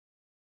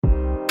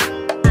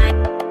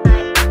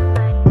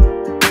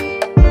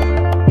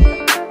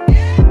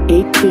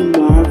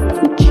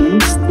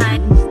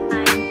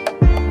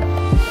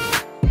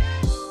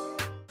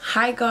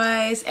Hi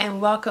guys, and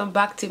welcome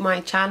back to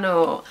my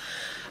channel.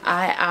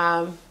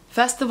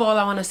 First of all,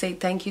 I want to say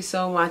thank you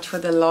so much for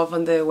the love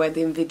on the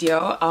wedding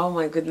video. Oh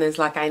my goodness,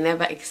 like I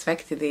never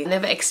expected it. I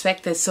never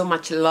expected so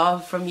much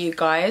love from you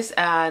guys,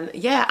 and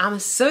yeah, I'm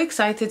so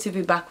excited to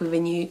be back with a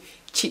new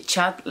chit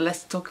chat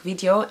let's talk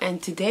video.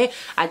 And today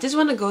I just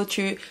want to go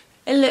through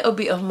a little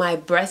bit of my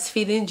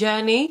breastfeeding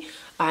journey.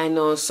 I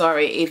know,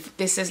 sorry if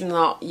this is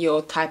not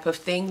your type of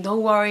thing,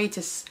 don't worry,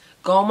 just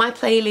go on my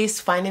playlist,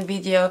 find a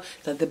video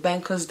that the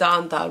bank has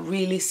done that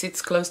really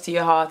sits close to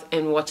your heart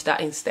and watch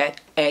that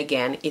instead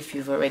again if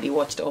you've already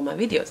watched all my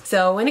videos.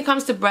 So when it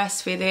comes to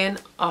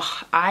breastfeeding,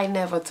 I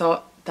never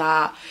thought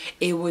that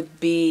it would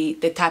be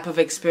the type of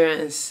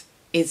experience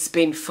it's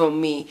been for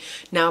me.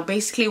 Now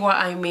basically what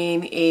I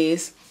mean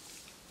is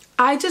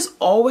I just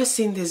always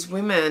seen these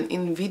women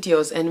in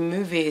videos and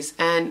movies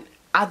and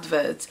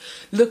adverts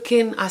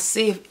looking as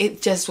if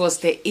it just was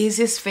the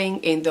easiest thing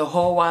in the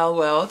whole wide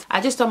world.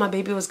 I just thought my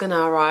baby was gonna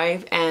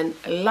arrive and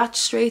latch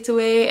straight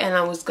away, and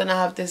I was gonna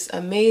have this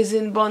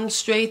amazing bond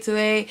straight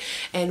away,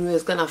 and we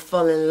was gonna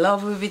fall in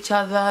love with each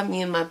other,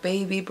 me and my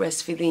baby,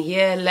 breastfeeding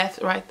here,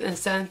 left, right and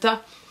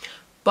center.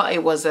 But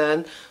it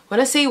wasn't. When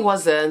I say it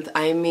wasn't,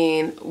 I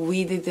mean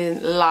we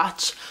didn't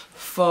latch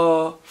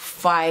for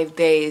 5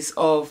 days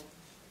of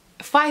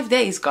 5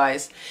 days,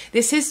 guys.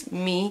 This is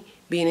me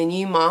being a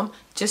new mom,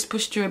 just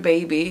pushed through a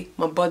baby.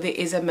 My body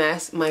is a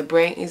mess, my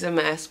brain is a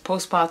mess,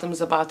 postpartum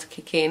is about to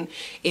kick in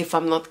if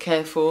I'm not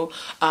careful.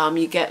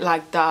 You get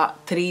like that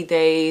 3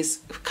 days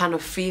kind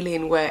of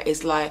feeling where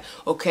it's like,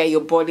 okay, your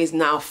body's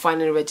now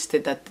finally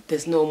registered that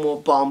there's no more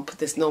bump,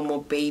 there's no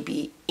more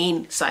baby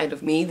inside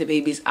of me, the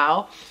baby's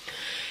out.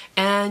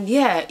 And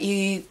yeah,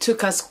 it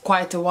took us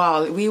quite a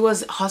while. We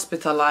was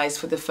hospitalized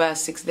for the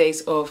first 6 days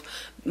of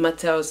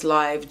Matteo's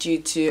life due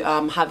to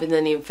having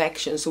an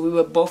infection. So we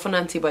were both on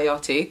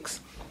antibiotics,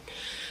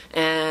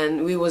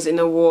 and we was in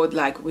a ward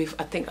like with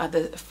I think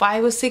other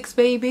 5 or 6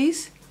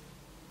 babies.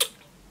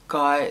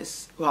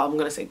 Guys, well, I'm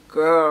gonna say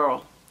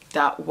girl,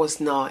 that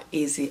was not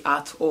easy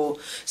at all.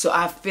 So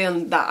I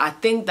think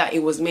that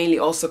it was mainly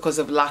also because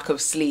of lack of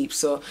sleep.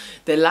 So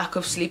the lack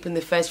of sleep in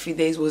the first few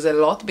days was a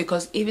lot,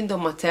 because even though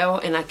Matteo,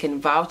 and I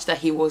can vouch that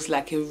he was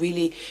like a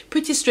really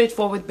pretty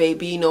straightforward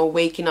baby, you know,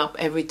 waking up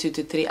every 2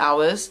 to 3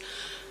 hours,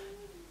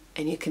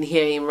 and you can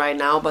hear him right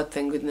now, but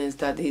thank goodness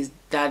that his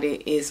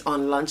daddy is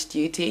on lunch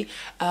duty.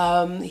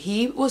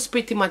 He was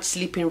pretty much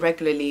sleeping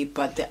regularly,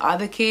 but the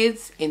other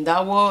kids in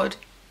that ward,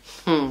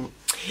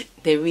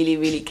 they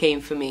really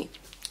came for me.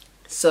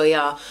 So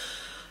yeah,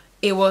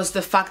 it was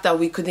the fact that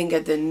we couldn't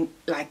get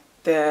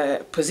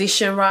the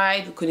position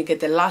right, we couldn't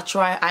get the latch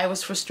right. I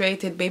was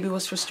frustrated, baby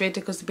was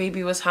frustrated because the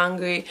baby was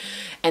hungry,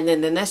 and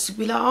then the nurse would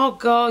be like, oh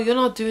girl, you're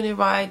not doing it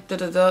right, da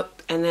da da.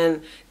 And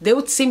then they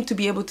would seem to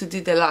be able to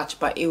do the latch,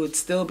 but it would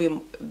still be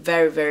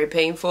very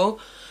painful.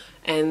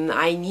 And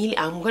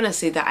I'm gonna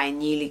say that I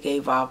nearly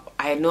gave up.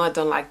 I know I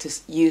don't like to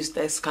use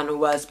this kind of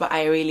words, but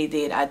I really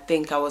did. I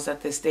think I was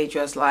at the stage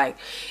where I was like,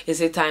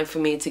 is it time for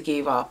me to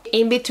give up?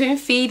 In between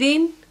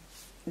feeding,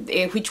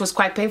 which was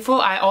quite painful,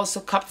 I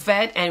also cup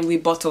fed and we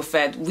bottle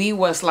fed. We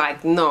was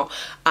like, no,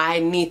 I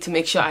need to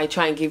make sure I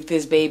try and give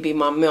this baby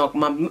my milk.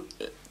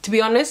 To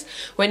be honest,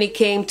 when it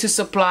came to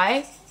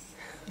supply,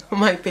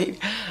 my baby,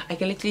 I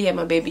can literally hear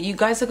my baby. You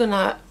guys are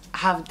gonna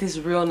have this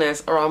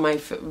realness around my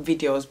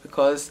videos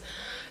because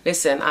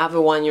listen, I have a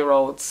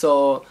 1-year-old,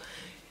 so,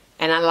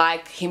 and I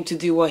like him to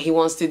do what he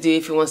wants to do.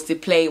 If he wants to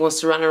play, he wants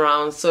to run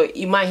around, so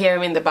you might hear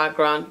him in the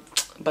background.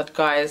 But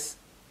guys,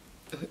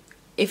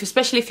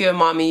 especially if you're a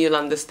mommy, you'll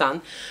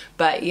understand.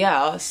 But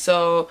yeah,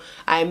 so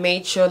I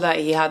made sure that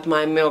he had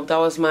my milk. That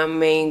was my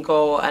main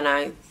goal,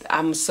 and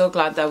I'm so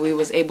glad that we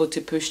was able to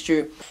push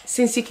through.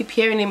 Since you keep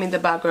hearing him in the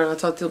background, I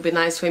thought it would be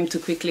nice for him to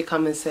quickly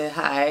come and say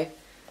hi.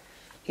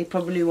 He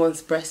probably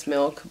wants breast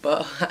milk,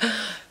 but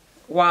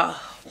wow.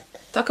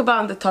 Talk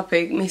about the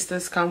topic,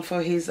 Mr's come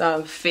for his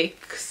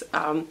fix.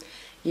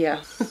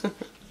 Yeah.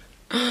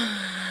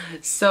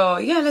 So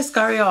yeah, let's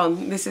carry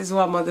on. This is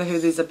what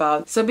motherhood is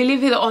about. So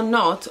believe it or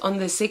not, on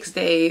the 6th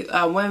day,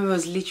 when we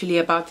was literally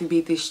about to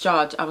be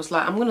discharged, I was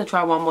like, I'm gonna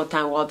try one more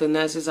time while the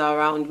nurses are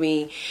around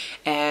me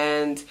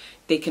and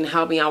they can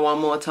help me out one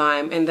more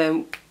time. And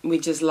then we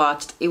just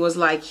latched. It was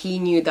like he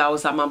knew that I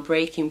was at my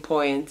breaking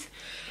point,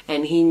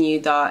 and he knew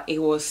that it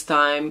was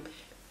time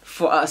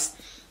for us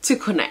to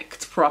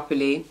connect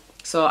properly.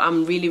 So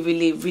I'm really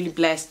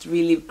blessed,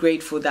 really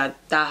grateful that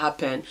that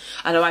happened.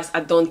 Otherwise, I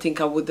don't think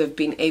I would have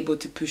been able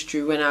to push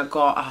through when I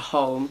got at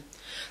home.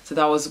 So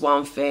that was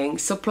one thing.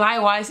 Supply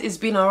wise, it's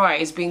been alright,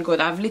 it's been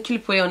good. I've literally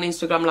put it on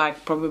Instagram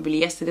like probably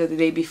yesterday or the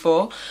day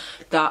before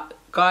that,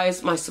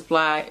 guys, my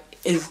supply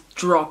is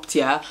dropped,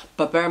 yeah.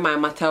 But bear in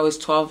mind, Matteo is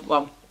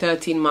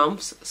 13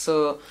 months.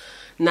 So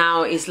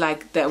now it's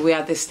like that we're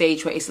at the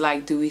stage where it's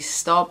like, do we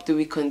stop, do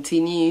we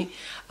continue?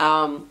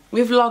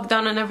 With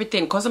lockdown and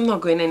everything, because I'm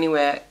not going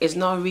anywhere, it's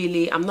not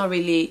really,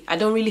 I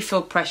don't really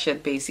feel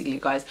pressured, basically,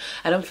 guys.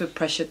 I don't feel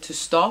pressured to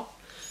stop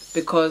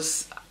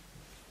because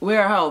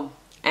we're at home,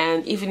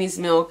 and even his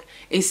milk,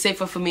 it's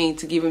safer for me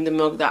to give him the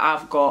milk that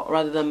I've got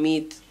rather than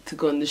me to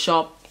go in the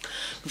shop.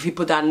 with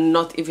people that are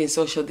not even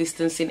social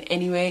distancing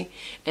anyway.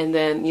 And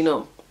then, you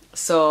know,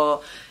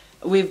 so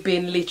we've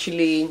been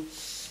literally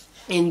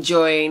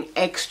enjoying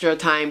extra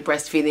time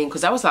breastfeeding,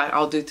 because I was like,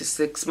 I'll do it to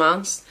 6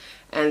 months.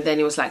 And then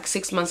it was like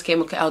 6 months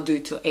came, okay, I'll do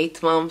it to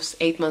 8 months.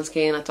 8 months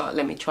came, I thought,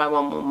 let me try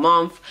 1 more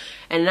month.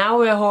 And now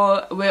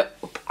we've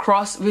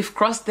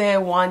crossed the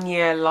 1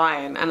 year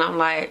line, and I'm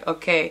like,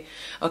 okay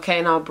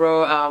now,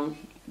 bro,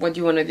 what do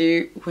you want to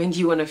do? When do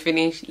you want to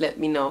finish? Let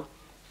me know.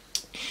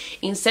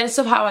 In sense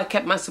of how I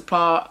kept my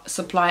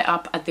supply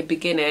up at the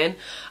beginning,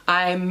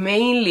 I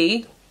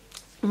mainly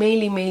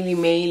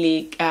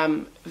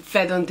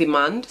fed on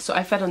demand. So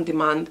I fed on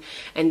demand,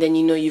 and then,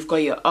 you know, you've got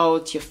your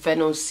oats, your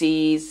fennel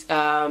seeds,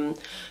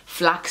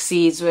 flax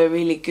seeds were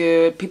really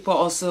good. People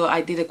also,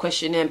 I did a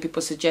questionnaire and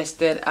people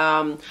suggested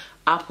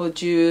apple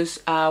juice.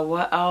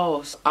 What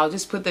else? I'll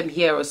just put them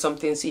here or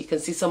something so you can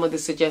see some of the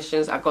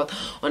suggestions I got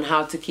on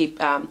how to keep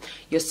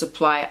your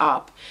supply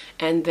up.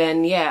 And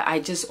then, yeah, I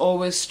just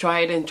always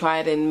tried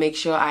and make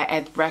sure I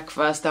ate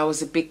breakfast. That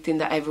was a big thing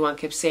that everyone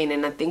kept saying,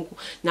 and I think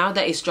now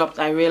that it's dropped,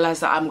 I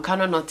realized that I'm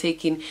kind of not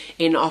taking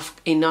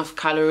enough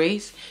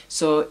calories.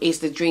 So is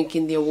the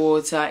drinking the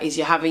water, is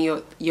you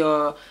having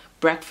your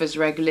breakfast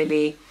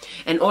regularly,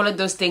 and all of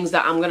those things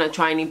that I'm gonna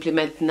try and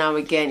implement now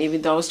again.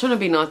 Even though I was trying to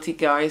be naughty,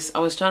 guys, I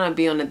was trying to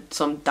be on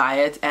some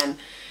diet, and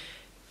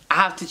I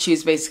have to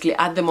choose basically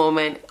at the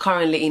moment,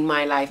 currently in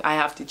my life, I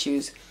have to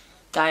choose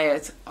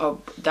diet or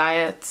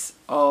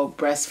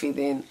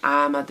breastfeeding.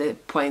 I'm at the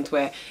point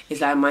where it's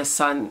like my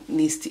son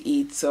needs to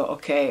eat, so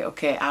okay,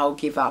 I'll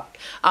give up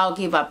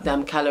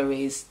them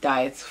calories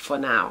diet for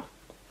now.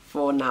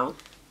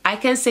 I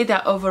can say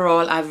that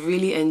overall I've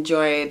really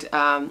enjoyed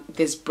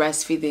this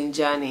breastfeeding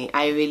journey.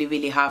 I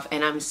really have,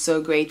 and I'm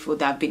so grateful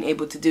that I've been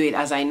able to do it,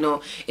 as I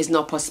know it's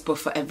not possible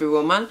for every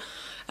woman.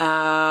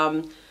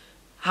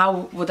 How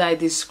would I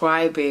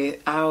describe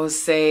it? I would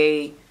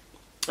say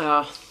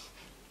I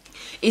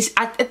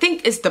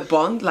think it's the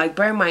bond. Like,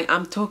 bear in mind,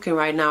 I'm talking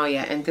right now,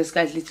 yeah, and this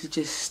guy's literally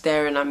just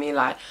staring at me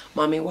like,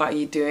 mommy, what are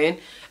you doing?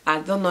 I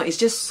don't know, it's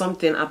just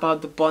something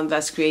about the bond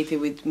that's created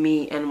with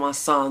me and my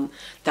son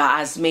that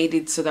has made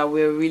it so that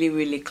we're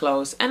really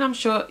close. And I'm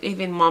sure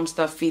even moms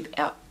that feed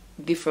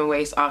different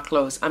ways are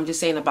close. I'm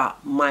just saying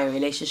about my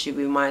relationship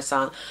with my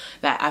son,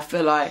 that I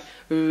feel like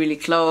we're really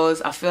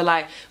close. I feel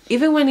like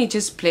even when he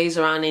just plays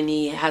around and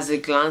he has a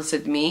glance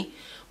at me,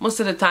 most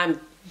of the time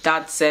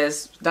dad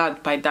says,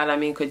 by dad I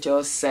mean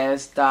Kojo,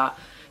 says that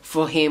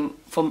for him,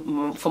 for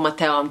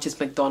Matteo, I'm just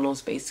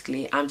McDonald's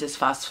basically. I'm just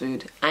fast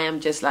food. I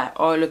am just like,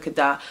 oh, look at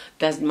that,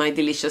 that's my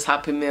delicious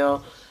Happy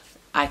Meal,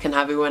 I can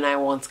have it when I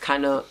want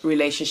kind of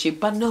relationship.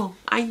 But no,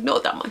 I know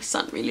that my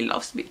son really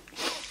loves me,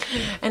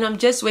 and I'm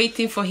just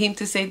waiting for him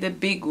to say the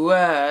big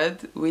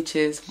word, which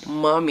is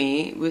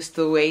mommy. We're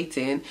still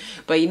waiting.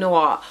 But you know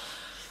what,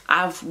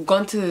 I've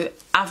gone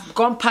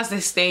past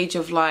the stage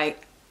of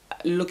like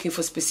looking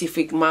for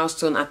specific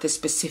milestone at a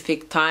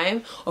specific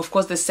time. Of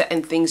course, there's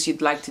certain things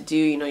you'd like to do,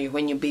 you know,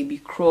 when your baby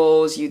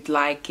crawls, you'd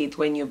like it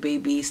when your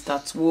baby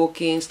starts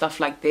walking,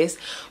 stuff like this.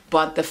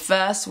 But the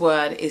first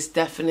word is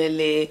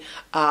definitely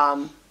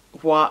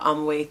what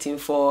I'm waiting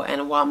for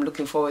and what I'm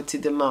looking forward to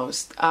the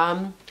most.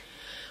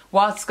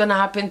 What's gonna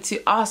happen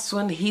to us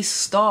when he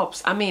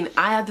stops? I mean,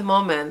 at the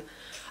moment,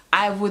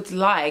 I would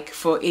like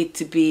for it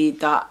to be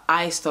that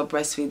I stop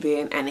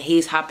breastfeeding and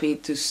he's happy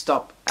to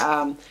stop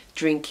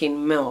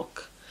drinking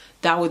milk.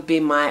 That would be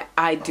my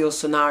ideal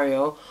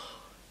scenario,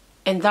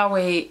 and that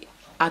way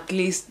at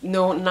least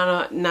none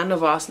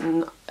of us,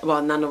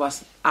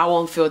 I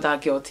won't feel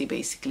that guilty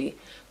basically.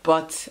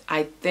 But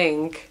I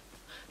think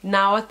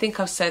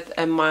I've set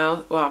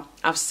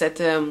I've set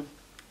a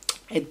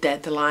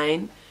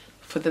deadline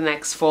for the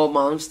next 4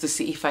 months to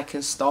see if I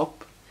can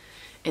stop.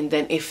 And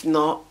then if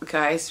not,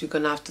 guys, we're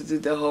gonna have to do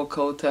the whole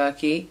cold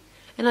turkey.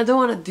 And I don't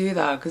want to do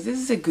that because this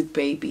is a good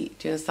baby.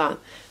 Do you understand?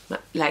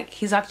 Like,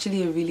 he's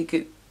actually a really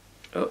good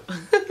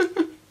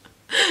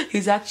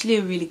he's actually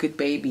a really good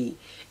baby,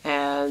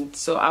 and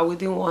so I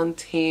wouldn't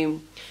want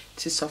him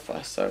to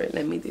suffer. Sorry,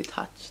 let me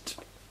detach.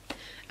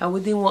 I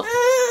wouldn't want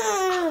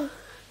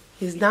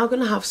he's now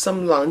gonna have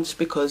some lunch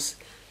because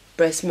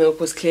breast milk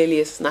was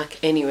clearly a snack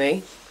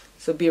anyway.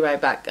 So be right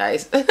back,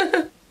 guys.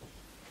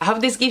 I hope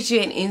this gives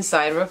you an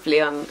insight roughly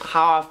on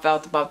how I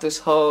felt about this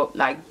whole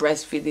like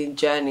breastfeeding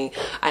journey.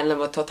 I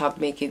never thought I'd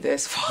make it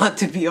this far,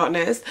 to be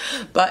honest,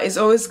 but it's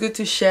always good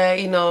to share,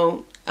 you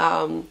know,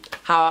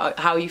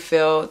 how you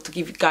feel, to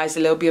give you guys a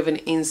little bit of an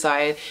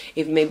insight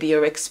if maybe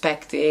you're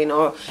expecting,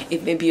 or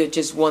if maybe you're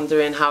just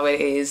wondering how it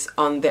is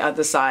on the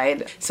other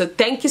side. So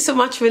thank you so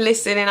much for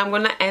listening. I'm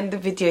gonna end the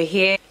video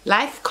here.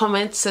 Like,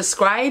 comment,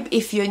 subscribe.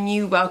 If you're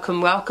new,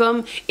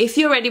 welcome. If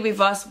you're already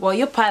with us, well,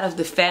 you're part of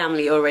the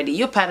family already.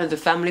 You're part of the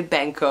family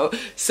Benko.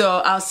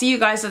 So I'll see you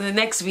guys on the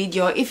next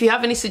video. If you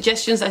have any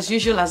suggestions, as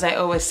usual, as I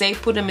always say,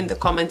 put them in the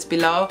comments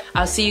below.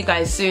 I'll see you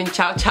guys soon.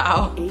 Ciao,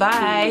 ciao.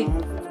 Bye.